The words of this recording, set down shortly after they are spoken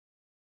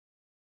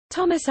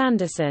Thomas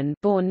Anderson,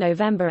 born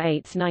November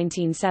 8,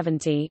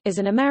 1970, is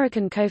an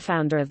American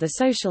co-founder of the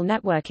social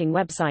networking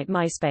website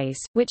MySpace,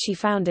 which he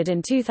founded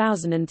in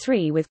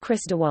 2003 with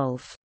Chris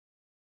DeWolf.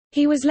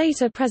 He was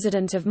later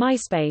president of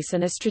MySpace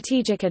and a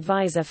strategic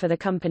advisor for the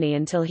company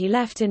until he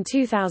left in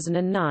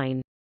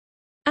 2009.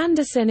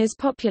 Anderson is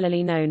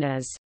popularly known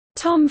as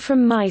Tom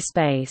from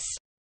MySpace,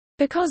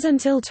 because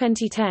until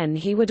 2010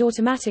 he would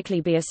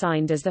automatically be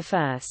assigned as the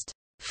first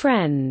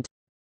friend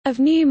of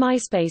new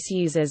MySpace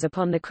users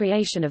upon the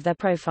creation of their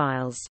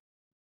profiles.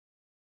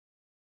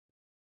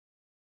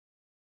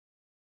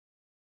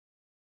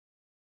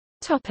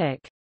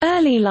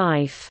 Early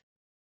life.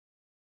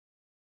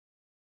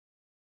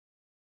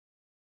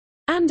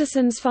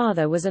 Anderson's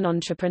father was an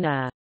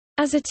entrepreneur.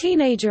 As a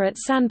teenager at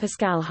San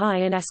Pasqual High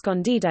in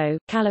Escondido,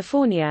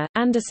 California,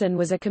 Anderson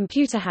was a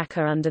computer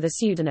hacker under the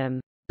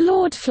pseudonym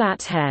Lord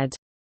Flathead,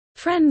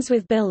 friends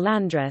with Bill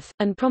Landreth,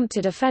 and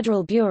prompted a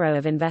Federal Bureau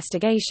of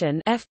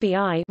Investigation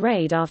 (FBI)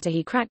 raid after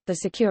he cracked the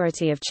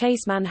security of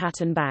Chase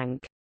Manhattan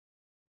Bank.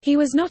 He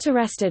was not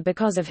arrested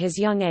because of his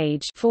young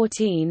age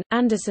 14.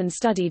 Anderson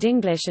studied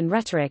English and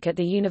rhetoric at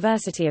the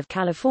University of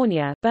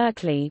California,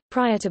 Berkeley,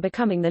 prior to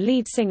becoming the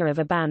lead singer of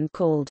a band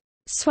called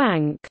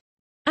Swank.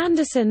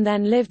 Anderson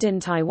then lived in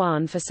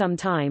Taiwan for some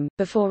time,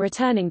 before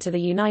returning to the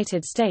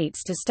United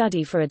States to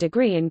study for a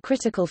degree in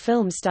critical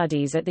film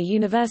studies at the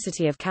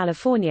University of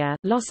California,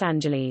 Los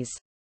Angeles.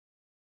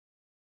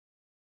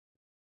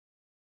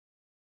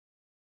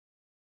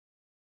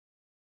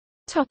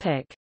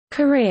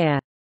 Career.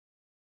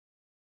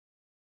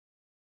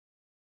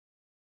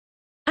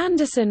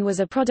 Anderson was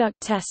a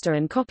product tester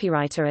and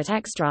copywriter at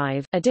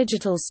XDrive, a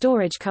digital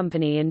storage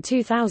company in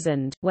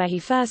 2000, where he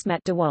first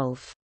met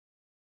DeWolf.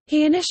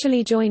 He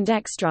initially joined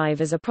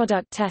XDrive as a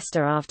product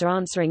tester after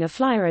answering a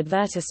flyer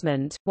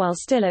advertisement, while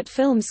still at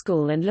film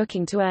school and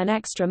looking to earn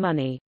extra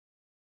money.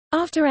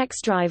 After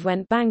XDrive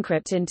went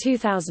bankrupt in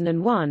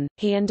 2001,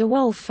 he and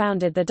DeWolf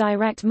founded the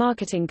direct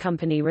marketing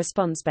company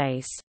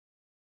ResponseBase.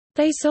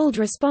 They sold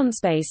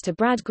ResponseBase to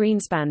Brad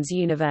Greenspan's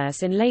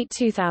Universe in late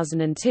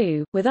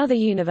 2002. With other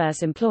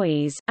Universe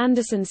employees,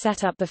 Anderson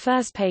set up the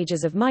first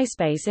pages of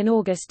MySpace in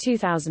August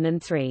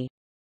 2003.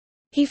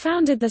 He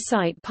founded the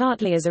site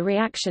partly as a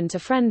reaction to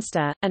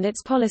Friendster, and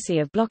its policy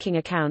of blocking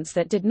accounts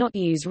that did not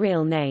use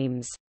real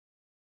names.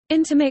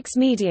 Intermix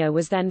Media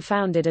was then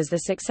founded as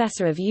the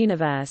successor of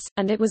Universe,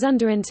 and it was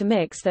under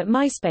Intermix that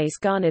MySpace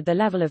garnered the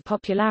level of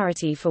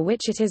popularity for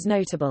which it is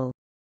notable.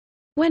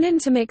 When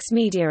Intermix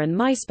Media and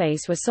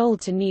MySpace were sold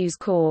to News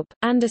Corp,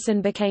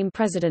 Anderson became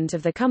president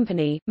of the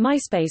company.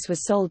 MySpace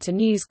was sold to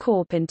News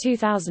Corp in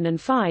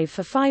 2005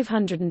 for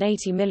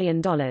 $580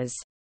 million.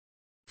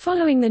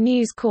 Following the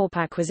News Corp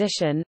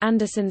acquisition,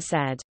 Anderson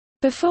said,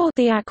 "Before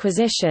the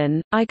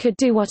acquisition, I could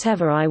do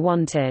whatever I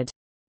wanted.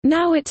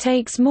 Now it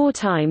takes more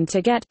time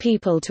to get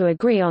people to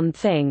agree on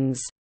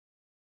things.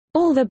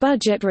 All the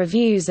budget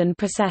reviews and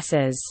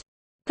processes.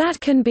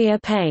 That can be a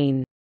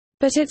pain.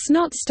 But it's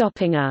not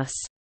stopping us."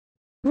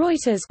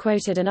 Reuters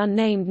quoted an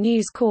unnamed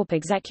News Corp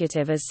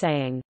executive as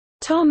saying,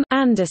 "Tom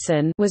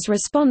Anderson was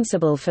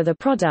responsible for the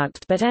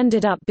product but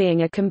ended up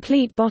being a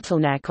complete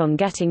bottleneck on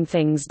getting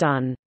things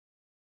done."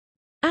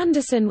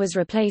 Anderson was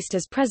replaced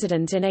as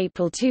president in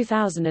April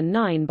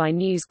 2009 by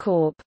News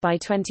Corp. By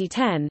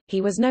 2010, he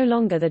was no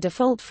longer the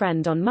default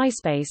friend on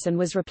MySpace and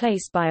was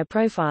replaced by a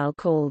profile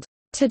called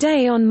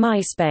Today on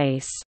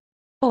MySpace,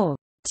 or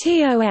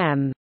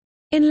TOM.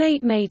 In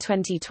late May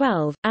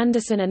 2012,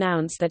 Anderson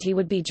announced that he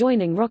would be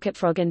joining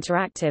Rocketfrog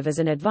Interactive as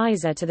an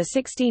advisor to the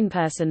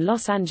 16-person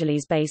Los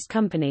Angeles-based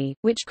company,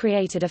 which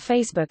created a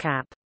Facebook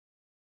app.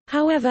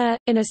 However,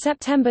 in a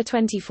September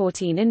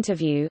 2014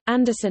 interview,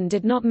 Anderson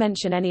did not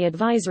mention any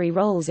advisory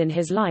roles in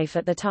his life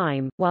at the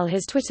time, while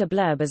his Twitter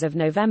blurb as of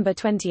November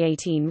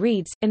 2018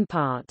 reads, in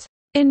part,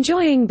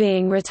 "Enjoying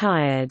being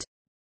retired."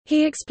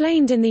 He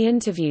explained in the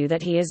interview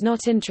that he is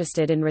not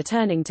interested in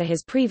returning to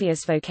his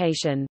previous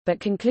vocation, but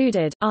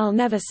concluded, "I'll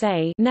never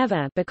say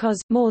never because,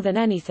 more than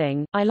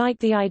anything, I like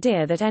the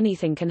idea that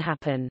anything can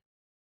happen.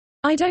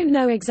 I don't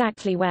know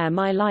exactly where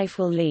my life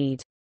will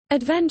lead.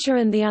 Adventure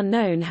and the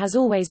unknown has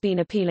always been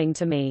appealing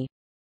to me."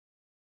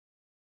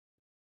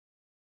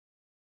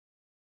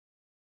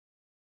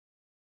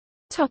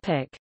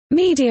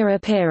 Media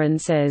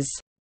appearances.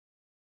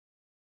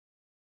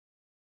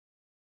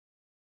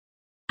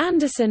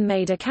 Anderson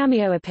made a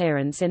cameo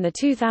appearance in the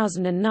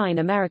 2009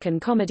 American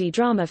comedy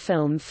drama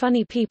film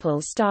Funny People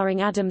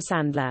starring Adam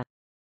Sandler.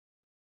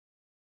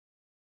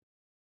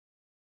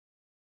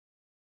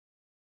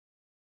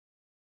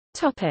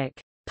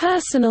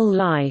 Personal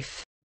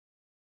life.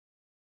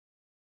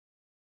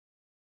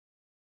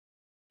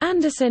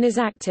 Anderson is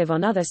active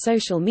on other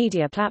social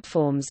media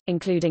platforms,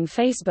 including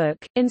Facebook,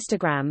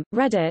 Instagram,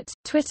 Reddit,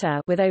 Twitter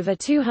with over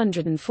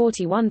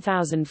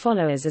 241,000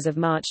 followers as of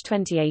March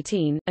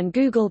 2018, and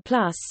Google+,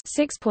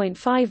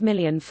 6.5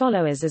 million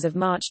followers as of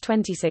March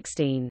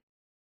 2016.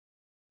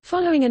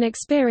 Following an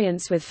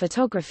experience with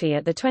photography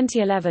at the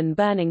 2011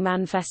 Burning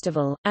Man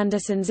Festival,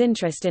 Anderson's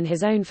interest in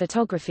his own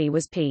photography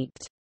was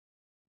piqued.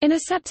 In a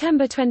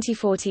September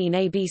 2014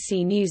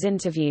 ABC News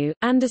interview,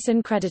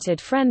 Anderson credited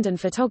friend and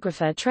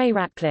photographer Trey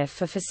Ratcliffe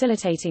for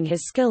facilitating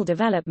his skill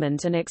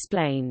development and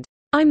explained,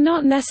 "I'm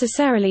not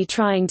necessarily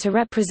trying to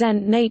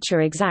represent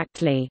nature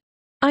exactly.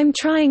 I'm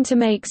trying to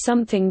make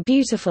something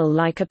beautiful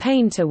like a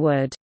painter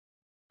would."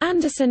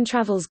 Anderson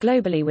travels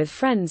globally with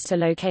friends to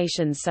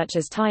locations such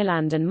as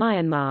Thailand and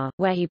Myanmar,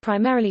 where he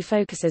primarily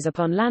focuses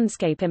upon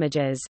landscape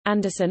images.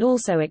 Anderson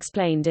also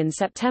explained in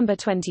September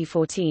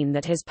 2014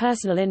 that his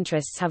personal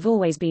interests have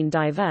always been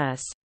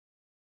diverse.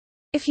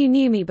 "If you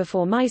knew me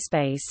before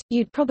MySpace,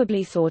 you'd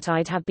probably thought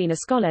I'd have been a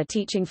scholar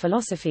teaching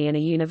philosophy in a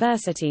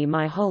university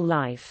my whole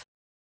life.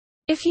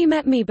 If you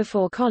met me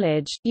before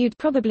college, you'd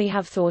probably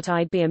have thought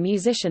I'd be a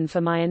musician for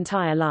my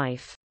entire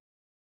life.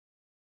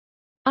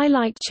 I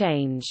like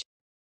change.